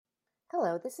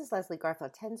Hello, this is Leslie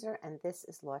Garfield Tenzer, and this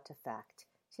is Law to Fact.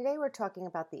 Today we're talking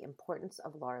about the importance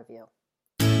of law review.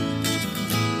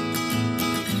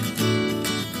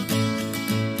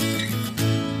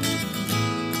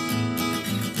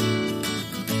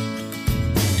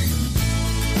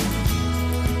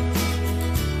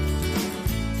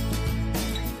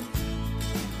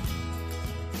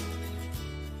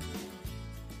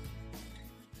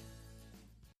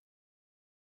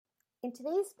 In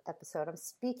today's episode, I'm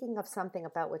speaking of something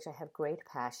about which I have great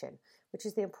passion, which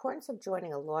is the importance of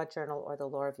joining a law journal or the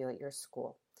law review at your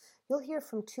school. You'll hear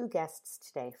from two guests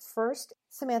today. First,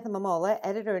 Samantha Mamola,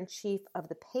 Editor-in-Chief of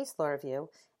the PACE Law Review,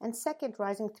 and second,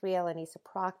 Rising 3L Anissa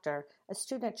Proctor, a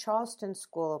student at Charleston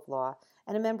School of Law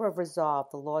and a member of Resolve,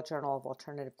 the Law Journal of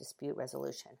Alternative Dispute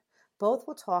Resolution. Both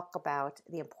will talk about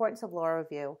the importance of law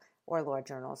review or law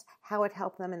journals, how it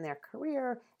helped them in their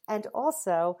career, and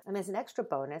also, and as an extra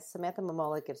bonus, Samantha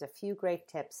Mamola gives a few great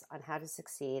tips on how to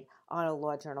succeed on a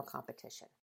law journal competition.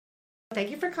 Thank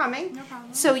you for coming. No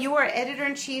problem. So you are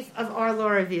editor-in-chief of our law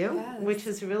review, Yes. which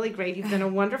is really great. You've done a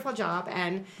wonderful job,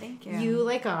 and Thank you. you,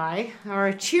 like I, are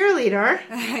a cheerleader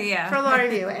Yeah. for law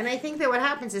review. And I think that what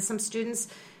happens is some students,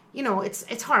 you know,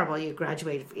 it's horrible. You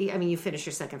graduate. I mean, you finish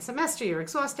your second semester. You're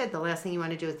exhausted. The last thing you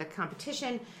want to do is the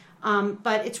competition.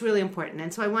 But it's really important.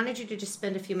 And so I wanted you to just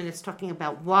spend a few minutes talking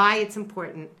about why it's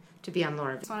important to be on law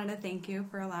review. I just wanted to thank you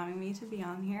for allowing me to be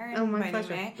on here and Oh, my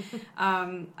inviting pleasure.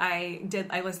 me.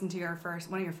 I listened to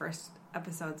one of your first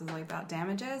episodes was like about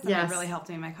damages, and Yes. it really helped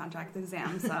me in my contract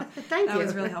exam. So Thank that you.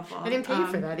 was really helpful. I didn't pay you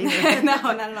for that either. No,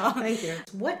 not at all. Thank you.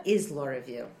 What is law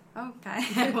review?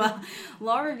 Okay. Well,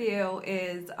 Law Review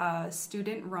is a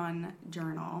student-run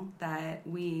journal that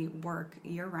we work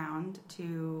year-round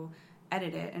to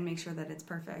edit it and make sure that it's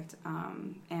perfect,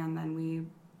 and then we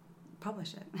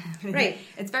publish it. Right.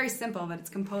 It's very simple, but it's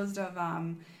composed of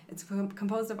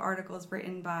articles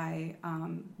written by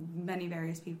many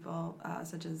various people,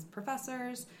 such as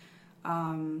professors. We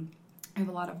have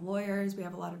a lot of lawyers. We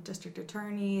have a lot of district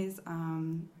attorneys.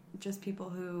 Just people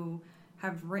who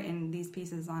have written these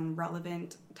pieces on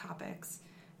relevant topics,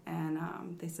 and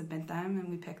they submit them, and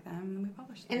we pick them, and we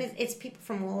publish them. And it's people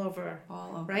from all over,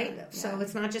 right? Yeah. So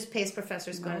it's not just PACE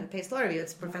professors going to the PACE Law Review,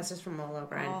 it's professors from all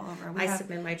over. All over. I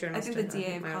submit my journals. I think the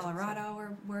DA of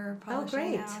Colorado we're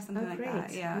publishing now, something like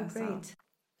that. Yeah, great.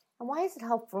 And why is it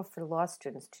helpful for law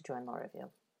students to join Law Review?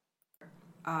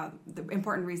 The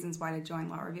important reasons why to join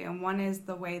Law Review. And one is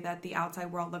the way that the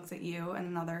outside world looks at you, and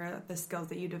another, the skills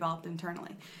that you developed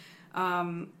internally.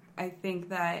 I think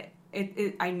that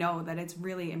I know that it's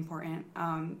really important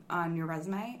on your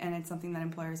resume, and it's something that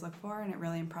employers look for, and it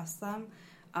really impresses them.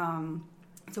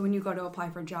 So when you go to apply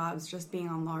for jobs, just being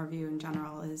on Law Review in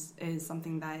general is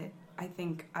something that I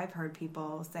think I've heard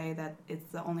people say that it's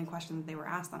the only question that they were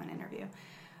asked on an interview.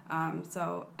 And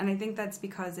I think that's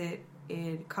because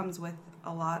it comes with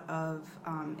a lot of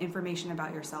information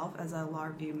about yourself as a Law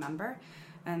Review member,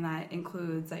 and that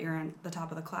includes that you're in the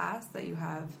top of the class, that you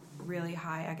have really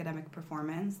high academic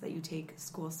performance, that you take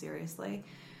school seriously,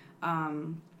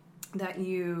 that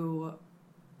you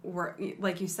were,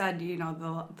 like you said, you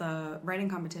know, the writing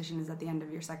competition is at the end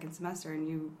of your second semester, and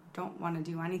you don't want to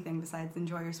do anything besides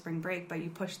enjoy your spring break, but you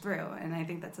push through, and I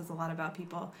think that says a lot about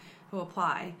people who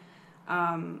apply.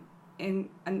 And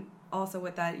also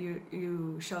with that,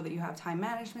 you show that you have time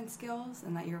management skills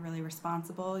and that you're really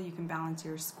responsible. You can balance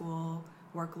your school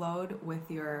workload with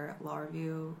your law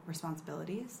review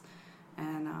responsibilities,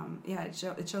 and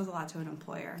it shows a lot to an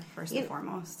employer first and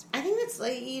foremost. I think that's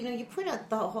like, you know, you point out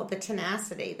the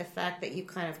tenacity, the fact that you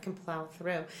kind of can plow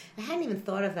through. I hadn't even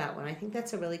thought of that one. I think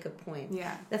that's a really good point.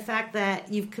 Yeah, the fact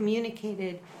that you've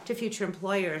communicated to future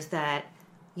employers that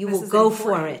you this will go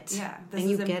important. for it. Yeah, this and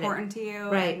is you get important it. to you,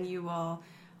 right? And you will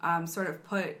sort of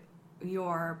put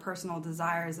your personal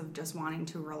desires of just wanting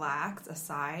to relax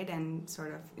aside and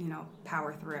sort of, you know,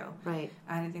 power through. Right.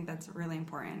 And I think that's really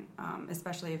important,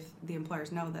 especially if the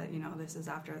employers know that, you know, this is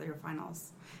after your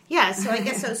finals. Yeah, so I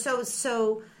guess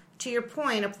so to your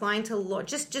point, applying to law,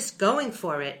 just going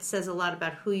for it says a lot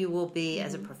about who you will be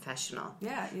as a professional.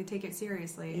 Yeah, you take it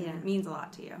seriously, and Yeah. it means a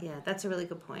lot to you. Yeah, that's a really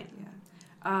good point.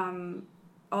 Yeah.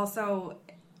 Also,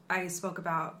 I spoke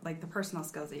about like the personal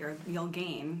skills that you'll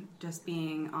gain just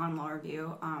being on Law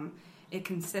Review. It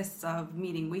consists of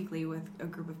meeting weekly with a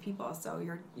group of people. So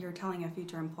you're telling a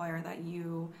future employer that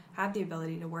you have the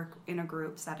ability to work in a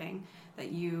group setting,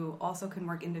 that you also can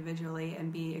work individually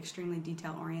and be extremely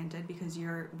detail oriented because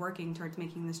you're working towards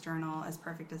making this journal as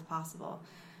perfect as possible.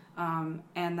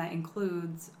 And that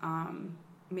includes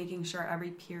making sure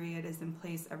every period is in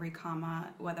place, every comma,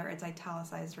 whether it's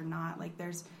italicized or not. Like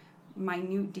there's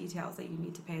minute details that you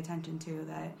need to pay attention to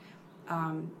that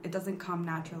it doesn't come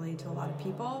naturally to a lot of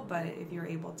people, but if you're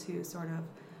able to sort of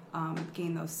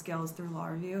gain those skills through law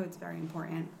review, it's very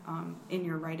important in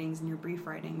your writings, in your brief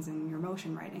writings, and your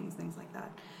motion writings, things like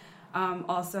that.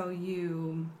 Also,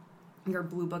 your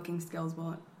blue booking skills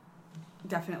will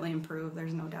definitely improve.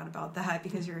 There's no doubt about that,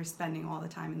 because you're spending all the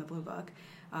time in the blue book.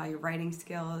 Your writing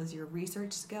skills, your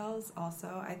research skills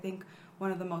also. I think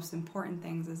one of the most important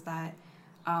things is that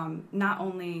not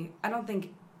only, I don't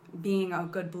think being a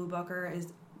good blue booker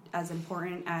is as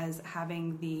important as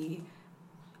having the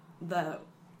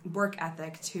work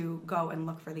ethic to go and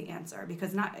look for the answer,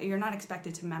 because you're not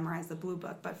expected to memorize the blue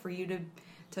book, but for you to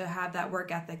have that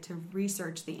work ethic to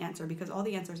research the answer, because all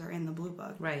the answers are in the blue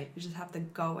book. Right. You just have to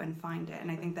go and find it, and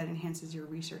I think that enhances your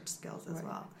research skills as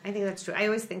well. I think that's true. I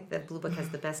always think that Blue Book has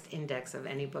the best index of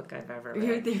any book I've ever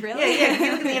read. Really? Yeah. If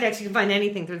you look at the index, you can find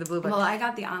anything through the Blue Book. Well, I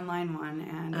got the online one,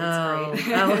 and it's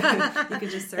great. Oh. You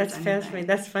could just search That's anything. fascinating.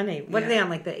 That's funny. What are they on,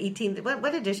 like the 18th?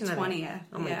 What edition are they? 20th.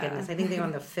 Oh my yeah. goodness. I think they were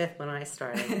on the 5th when I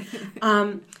started.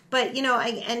 But,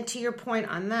 and to your point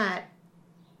on that,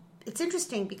 it's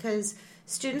interesting because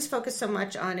students focus so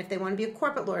much on if they want to be a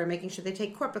corporate lawyer, making sure they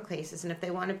take corporate cases, and if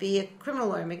they want to be a criminal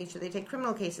lawyer, making sure they take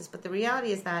criminal cases. But the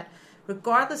reality is that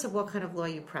regardless of what kind of law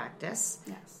you practice,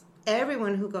 Yes.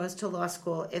 everyone who goes to law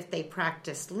school, if they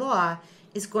practice law,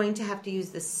 is going to have to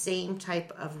use the same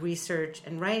type of research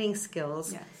and writing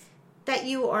skills Yes. that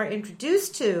you are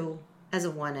introduced to as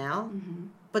a 1L,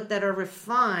 but that are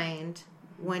refined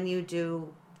when you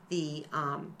do the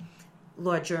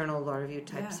law journal, law review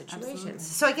type situations. Absolutely.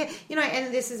 So I get,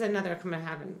 and this is another, I'm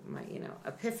having my,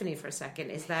 epiphany for a second,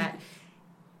 is that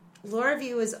law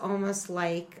review is almost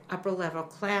like upper level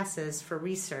classes for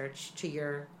research to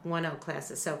your 1L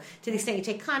classes. So to the extent you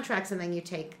take contracts and then you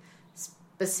take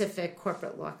specific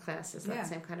corporate law classes, that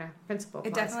same kind of principle.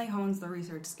 It definitely hones the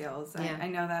research skills. Yeah. I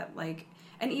know that,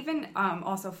 and even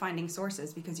also finding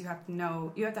sources, because you have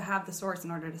to have the source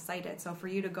in order to cite it. So for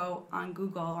you to go on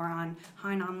Google or on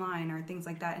Hein Online or things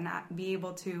like that and be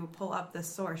able to pull up the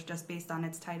source just based on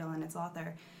its title and its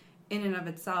author, in and of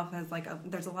itself has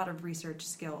there's a lot of research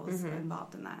skills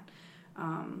involved in that.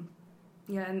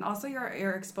 And also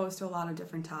you're exposed to a lot of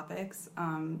different topics.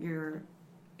 You're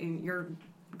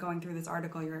going through this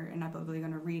article, you're inevitably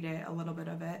going to read it, a little bit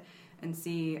of it, and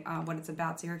see what it's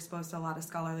about. So you're exposed to a lot of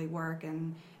scholarly work,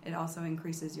 and it also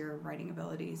increases your writing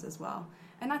abilities as well.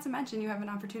 And not to mention, you have an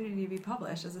opportunity to be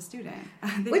published as a student. I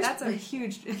think that's a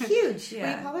huge. Huge. Yeah.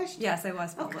 Were you published? Yes, I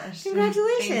was published.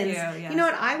 Congratulations. Thank you. Yes. You know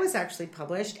what? I was actually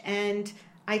published, and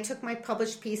I took my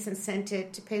published piece and sent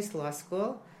it to Pace Law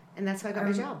School, and that's how I got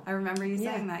my job. I remember you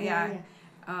saying that. Yeah.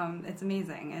 It's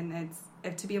amazing, and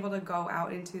to be able to go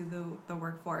out into the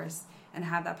workforce and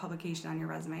have that publication on your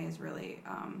resume is really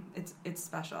it's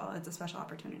special. It's a special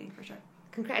opportunity for sure.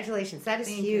 Congratulations, that is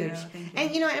Thank huge. you.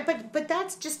 Thank you. And but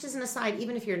that's just as an aside.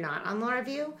 Even if you're not on law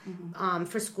review,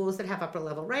 for schools that have upper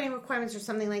level writing requirements or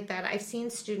something like that, I've seen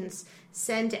students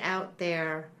send out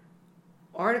their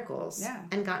articles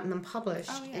and gotten them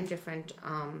published in different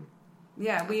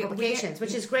publications,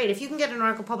 which is great. If you can get an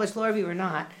article published, law review or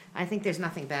not, I think there's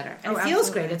nothing better. And it feels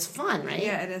great. It's fun, right?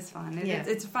 Yeah, it is fun.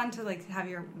 It's fun to have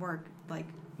your work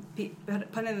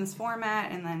put in this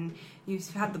format, and then you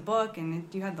have the book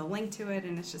and you have the link to it,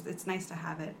 and it's nice to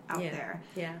have it out there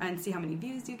and see how many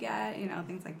views you get,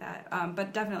 things like that.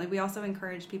 But definitely, we also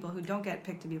encourage people who don't get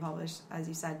picked to be published, as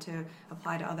you said, to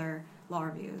apply to other law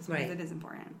reviews, because it is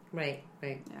important. Right.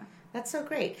 Yeah. That's so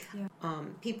great. Yeah.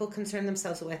 People concern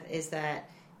themselves with is that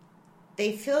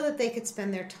they feel that they could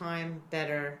spend their time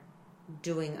better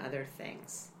doing other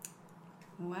things.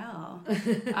 Well,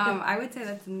 I would say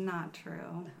that's not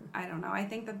true. I don't know. I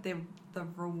think that the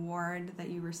reward that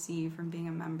you receive from being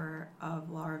a member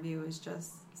of Law Review is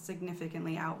just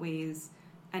significantly outweighs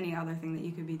any other thing that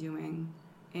you could be doing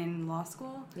in law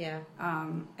school. Yeah.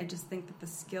 I just think that the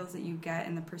skills that you get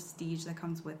and the prestige that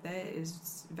comes with it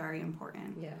is very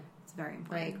important. Yeah. It's very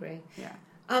important. I agree. Yeah.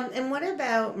 And what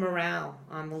about morale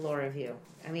on the Law Review?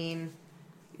 I mean...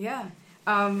 Yeah.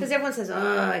 Because everyone says,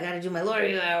 I got to do my law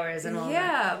review hours and all that.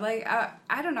 Yeah,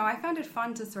 I don't know. I found it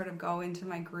fun to sort of go into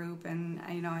my group, and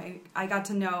I got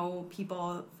to know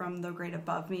people from the grade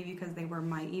above me because they were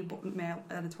my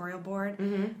editorial board.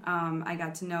 Mm-hmm. I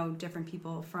got to know different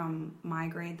people from my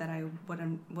grade that I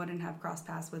wouldn't have crossed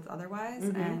paths with otherwise,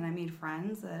 and I made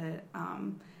friends that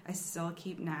I still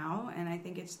keep now. And I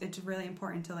think it's really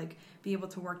important to be able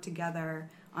to work together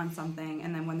on something,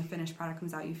 and then when the finished product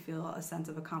comes out, you feel a sense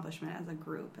of accomplishment as a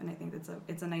group. And I think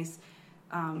it's a nice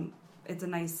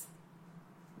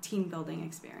team building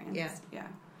experience. Yeah. Yeah.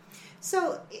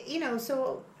 So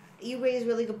you raise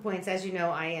really good points. As you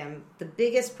know, I am the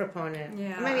biggest proponent.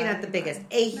 Yeah, maybe not the biggest.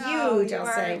 Huge, I'll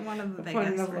say, one of the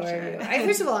proponent biggest of for Law sure. Review.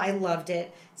 First of all, I loved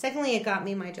it. Secondly, it got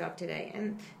me my job today.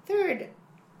 And third,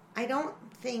 I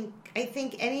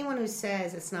think anyone who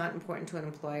says it's not important to an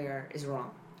employer is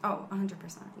wrong. Oh,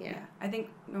 100%. Yeah. I think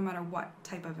no matter what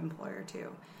type of employer,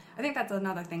 too. I think that's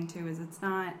another thing, too, is it's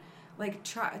not, like,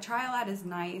 trial ad is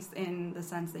nice in the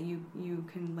sense that you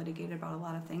can litigate about a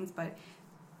lot of things, but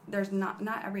there's not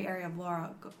every area of law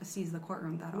sees the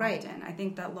courtroom that often. I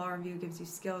think that Law Review gives you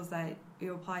skills that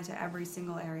you apply to every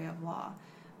single area of law.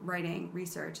 Writing,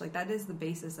 research, like, that is the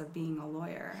basis of being a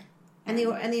lawyer. And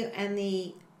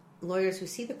the lawyers who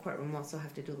see the courtroom also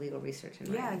have to do legal research and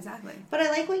writing. Yeah, exactly. But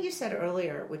I like what you said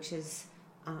earlier, which is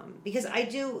because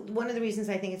one of the reasons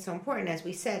I think it's so important, as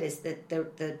we said, is that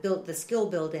the skill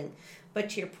building.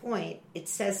 But to your point, it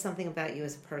says something about you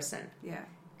as a person. Yeah.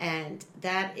 And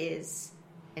that is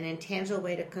an intangible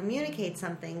way to communicate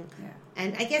something. Yeah.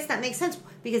 And I guess that makes sense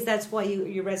because that's why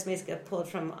your resumes get pulled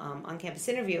from on-campus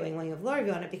interviewing when you have Law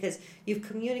Review on it, because you've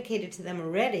communicated to them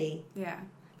already. Yeah.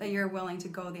 That you're willing to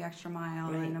go the extra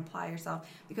mile and apply yourself.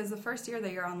 Because the first year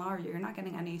that you're on Law Review, you're not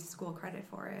getting any school credit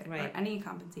for it or any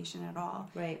compensation at all.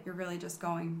 Right. You're really just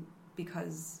going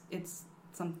because it's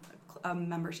a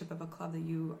membership of a club that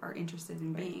you are interested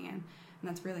in being in. And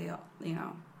that's really,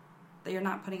 that you're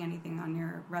not putting anything on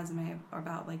your resume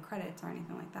about like credits or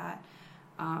anything like that.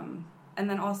 And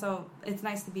then also, it's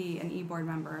nice to be an e-board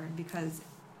member because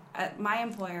at my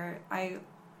employer,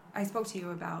 I spoke to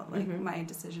you about like my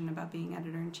decision about being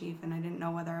editor-in-chief, and I didn't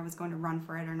know whether I was going to run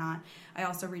for it or not. I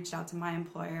also reached out to my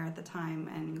employer at the time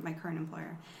and my current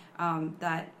employer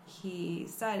that he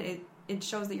said it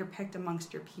shows that you're picked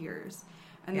amongst your peers,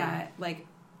 and that like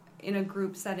in a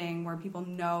group setting where people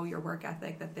know your work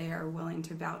ethic, that they are willing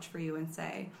to vouch for you and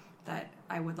say that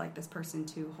I would like this person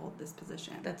to hold this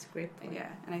position. That's a great point. Yeah,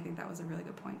 and I think that was a really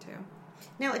good point too.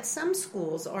 Now, at some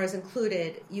schools, ours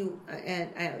included, you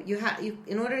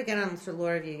in order to get on for Law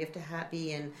Review, you have to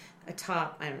be in a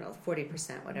top,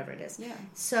 40%, whatever it is. Yeah.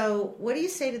 So, what do you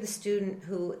say to the student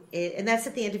and that's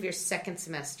at the end of your second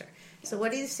semester. Yeah. So,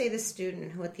 what do you say to the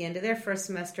student who, at the end of their first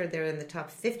semester, they're in the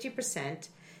top 50%?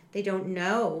 They don't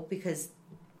know because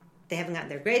they haven't gotten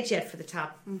their grades yet for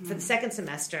the second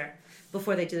semester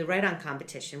before they do the write-on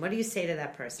competition. What do you say to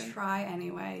that person? Try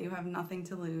anyway. You have nothing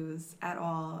to lose at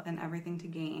all and everything to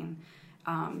gain.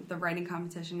 The writing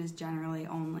competition is generally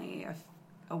only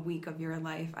a week of your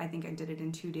life. I think I did it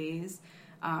in 2 days.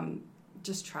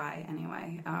 Just try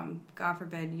anyway. God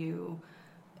forbid you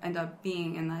end up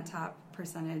being in that top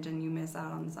percentage and you miss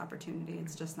out on this opportunity.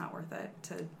 It's just not worth it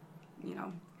to,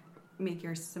 make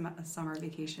your summer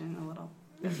vacation a little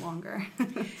bit longer.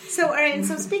 So, all right.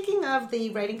 So, speaking of the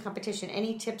writing competition,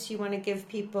 any tips you want to give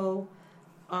people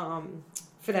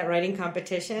for that writing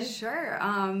competition? Sure.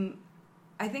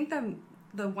 I think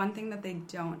the one thing that they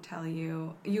don't tell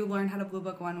you, you learn how to Blue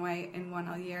Book one way in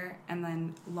 1 year, and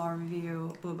then Law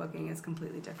Review Blue Booking is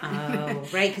completely different. Oh,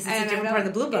 right, because it's a different part of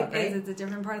the Blue Book, right? It's a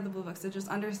different part of the Blue Book. So just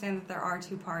understand that there are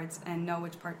two parts and know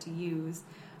which part to use.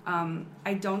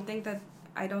 I don't think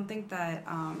that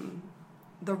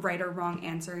the right or wrong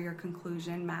answer, your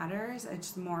conclusion matters.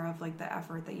 It's more of like the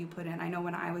effort that you put in. I know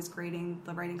when I was grading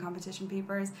the writing competition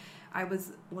papers, I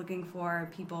was looking for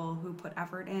people who put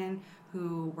effort in,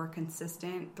 who were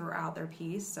consistent throughout their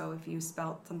piece. So if you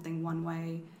spelt something one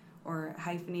way or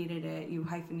hyphenated it, you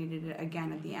hyphenated it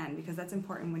again at the end, because that's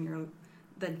important when you're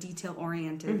the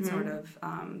detail-oriented sort of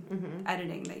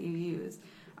editing that you use.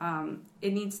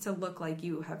 It needs to look like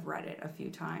you have read it a few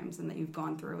times and that you've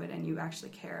gone through it and you actually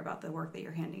care about the work that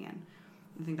you're handing in.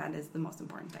 I think that is the most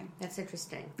important thing. That's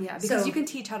interesting. Yeah, because you can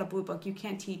teach how to Blue Book. You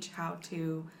can't teach how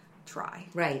to try.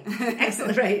 Right.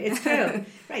 Excellent. Right. It's true.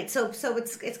 Right. So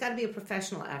it's got to be a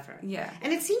professional effort. Yeah.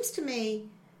 And it seems to me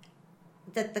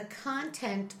that the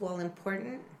content, while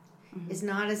important, is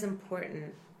not as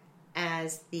important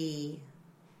as the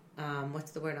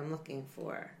what's the word I'm looking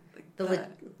for? The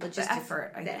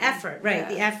effort. The effort, right? Yeah.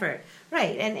 The effort,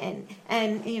 right? And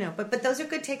but those are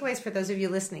good takeaways for those of you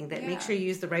listening. That make sure you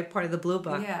use the right part of the Blue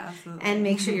Book, absolutely, and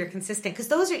make sure you're consistent, because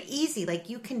those are easy. Like,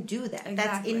 you can do that. Exactly.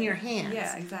 That's in your hands.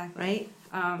 Yeah, exactly.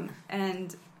 Right.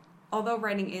 And although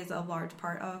writing is a large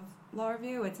part of Law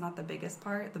Review, it's not the biggest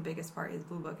part. The biggest part is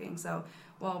Blue Booking. So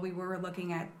while we were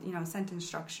looking at sentence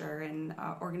structure and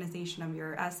organization of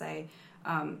your essay,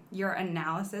 your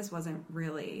analysis wasn't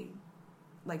really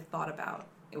thought about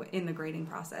in the grading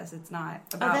process. It's not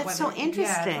about that's so interesting.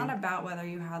 Yeah, it's not about whether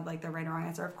you had the right or wrong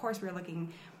answer. Of course, we're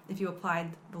looking if you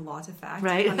applied the law to fact,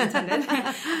 right?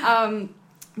 Unintended.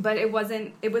 But it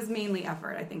was mainly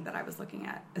effort, I think, that I was looking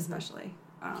at, especially.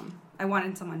 I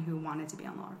wanted someone who wanted to be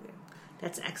on law review.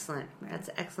 That's excellent. Yeah. That's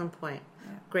an excellent point.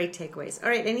 Yeah. Great takeaways. All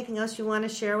right, anything else you want to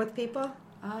share with people?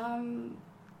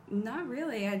 Not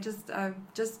really. I just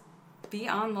be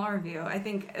on law review. I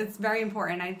think it's very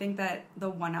important. I think that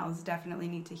the 1Ls definitely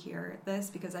need to hear this,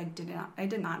 because I did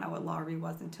not know what law review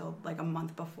was until like a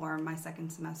month before my second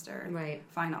semester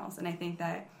finals. And I think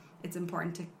that it's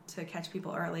important to catch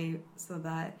people early so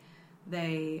that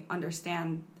they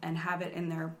understand and have it in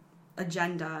their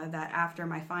agenda that after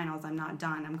my finals, I'm not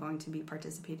done. I'm going to be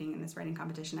participating in this writing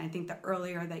competition. I think the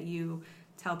earlier that you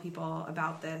tell people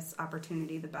about this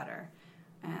opportunity, the better.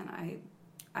 And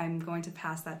I'm going to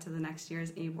pass that to the next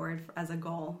year's A-Board as a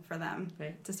goal for them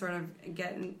to sort of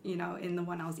get in the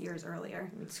 1L's ears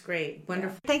earlier. It's great.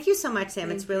 Wonderful. Yeah. Thank you so much,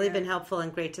 Sam. It's really been helpful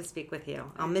and great to speak with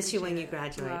you. I'll miss you when you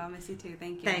graduate. Well, I'll miss you too.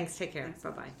 Thank you. Thanks. Take care. Thanks.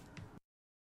 Bye-bye.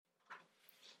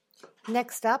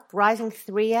 Next up, rising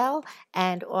 3L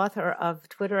and author of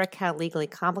Twitter account Legally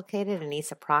Complicated,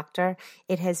 Anissa Proctor.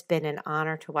 It has been an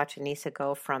honor to watch Anissa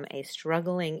go from a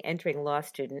struggling entering law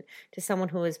student to someone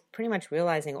who is pretty much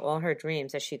realizing all her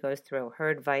dreams as she goes through.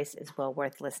 Her advice is well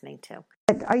worth listening to.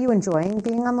 Are you enjoying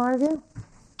being on Law Review?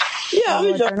 Yeah, I'm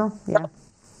enjoying it. Yeah.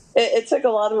 It took a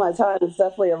lot of my time. It's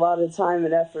definitely a lot of time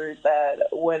and effort that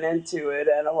went into it,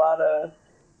 and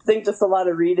I think just a lot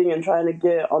of reading and trying to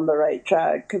get on the right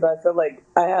track, because I feel like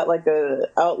I had like a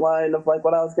outline of like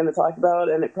what I was going to talk about,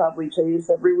 and it probably changed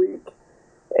every week.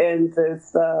 And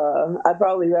just I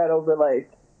probably read over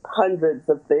like hundreds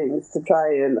of things to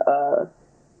try and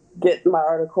get my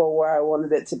article where I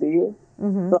wanted it to be.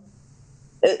 Mm-hmm. So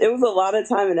it was a lot of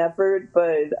time and effort,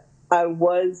 but I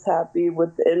was happy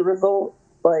with the end result.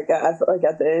 Like I felt like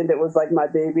at the end it was like my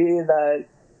baby that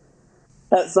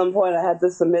at some point I had to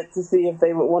submit to see if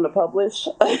they would want to publish.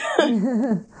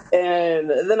 And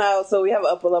then we have an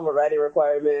upper level writing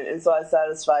requirement, and so I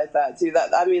satisfied that too.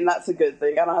 That's a good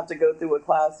thing. I don't have to go through a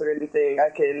class or anything. I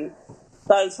can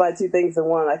satisfy two things in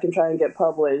one. I can try and get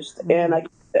published, and I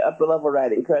get upper level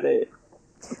writing credit.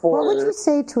 What would you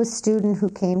say to a student who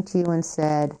came to you and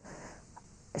said,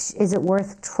 is it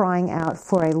worth trying out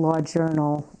for a law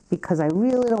journal because I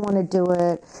really don't want to do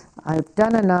it? I've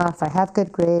done enough. I have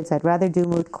good grades. I'd rather do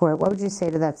moot court. What would you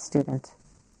say to that student?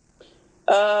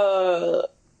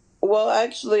 Well,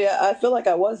 actually, I feel like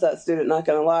I was that student, not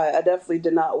going to lie. I definitely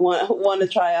did not want to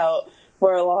try out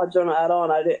for a law journal at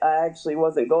all, and I actually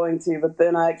wasn't going to. But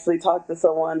then I actually talked to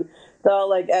someone that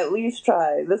like, at least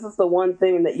try. This is the one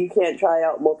thing that you can't try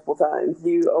out multiple times.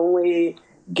 You only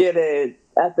get it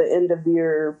at the end of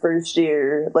your first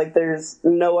year. Like, there's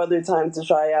no other time to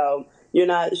try out. You're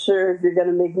not sure if you're going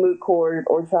to make moot court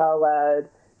or trial ad.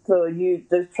 So you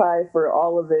just try for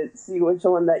all of it, see which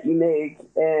one that you make,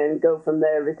 and go from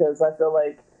there, because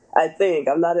I think,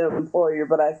 I'm not an employer,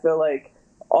 but I feel like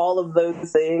all of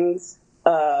those things,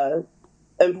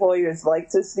 employers like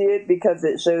to see it, because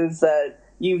it shows that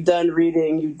you've done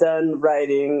reading, you've done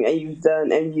writing,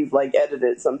 and you've like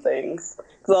edited some things.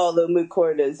 Because although moot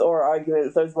court is oral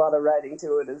arguments, there's a lot of writing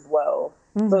to it as well.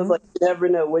 Mm-hmm. So it's like you never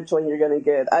know which one you're going to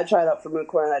get. I tried out for moot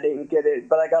court and I didn't get it,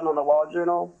 but I got on the law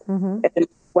journal. Mm-hmm. And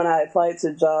when I applied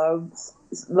to jobs,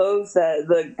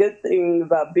 the good thing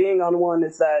about being on one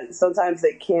is that sometimes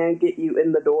they can get you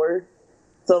in the door.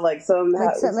 So like say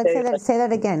that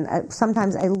again.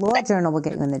 Sometimes a law journal will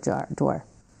get you in the door.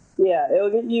 Yeah, it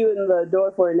will get you in the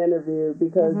door for an interview,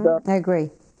 because I agree.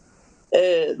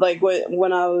 Like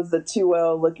when I was the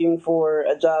 2L looking for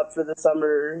a job for the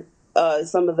summer,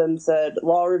 some of them said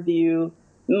law review,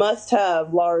 must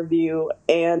have law review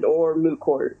and or moot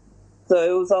court. So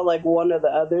it was all like one or the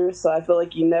other. So I feel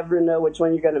like you never know which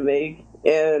one you're going to make.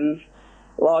 And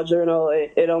law journal,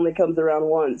 it only comes around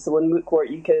once. So in moot court,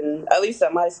 you can, at least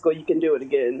at my school, you can do it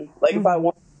again. Like if I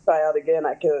want to try out again,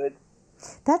 I could.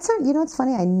 It's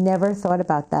funny. I never thought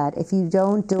about that. If you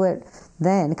don't do it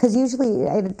then, because usually,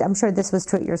 I'm sure this was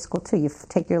true at your school too. You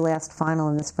take your last final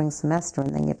in the spring semester,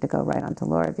 and then you have to go right on to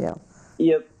law review.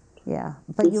 Yep. Yeah,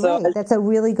 but you're right. That's a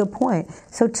really good point.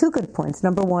 So two good points.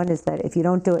 Number one is that if you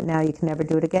don't do it now, you can never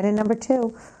do it again. And number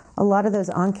two, a lot of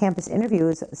those on-campus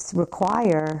interviews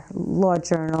require law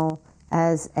journal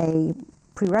as a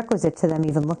prerequisite to them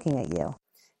even looking at you.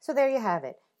 So there you have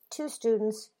it. 2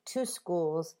 students, 2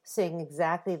 schools saying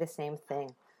exactly the same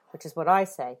thing, which is what I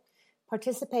say.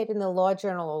 Participate in the law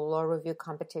journal or law review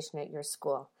competition at your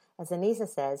school. As Anissa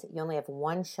says, you only have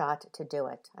one shot to do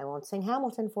it. I won't sing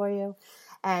Hamilton for you.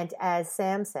 And as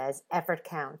Sam says, effort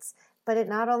counts. But it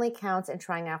not only counts in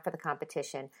trying out for the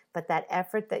competition, but that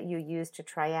effort that you use to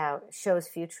try out shows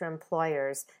future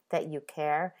employers that you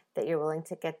care, that you're willing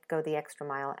to go the extra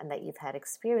mile, and that you've had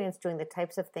experience doing the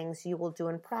types of things you will do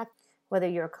in practice Whether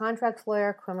you're a contract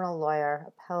lawyer, criminal lawyer,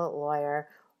 appellate lawyer,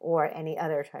 or any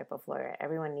other type of lawyer,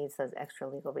 everyone needs those extra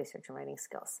legal research and writing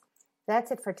skills. That's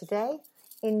it for today.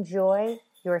 Enjoy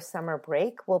your summer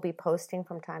break. We'll be posting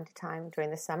from time to time during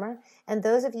the summer. And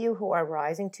those of you who are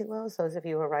rising 2Ls, those of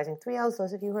you who are rising 3Ls,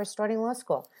 those of you who are starting law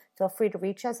school, feel free to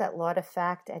reach us at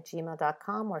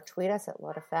lawtofact@gmail.com or tweet us at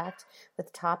lawtofact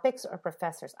with topics or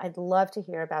professors. I'd love to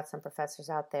hear about some professors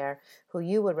out there who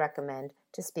you would recommend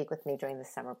to speak with me during the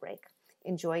summer break.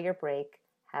 Enjoy your break.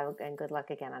 And good luck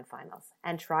again on finals.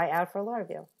 And try out for law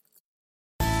review.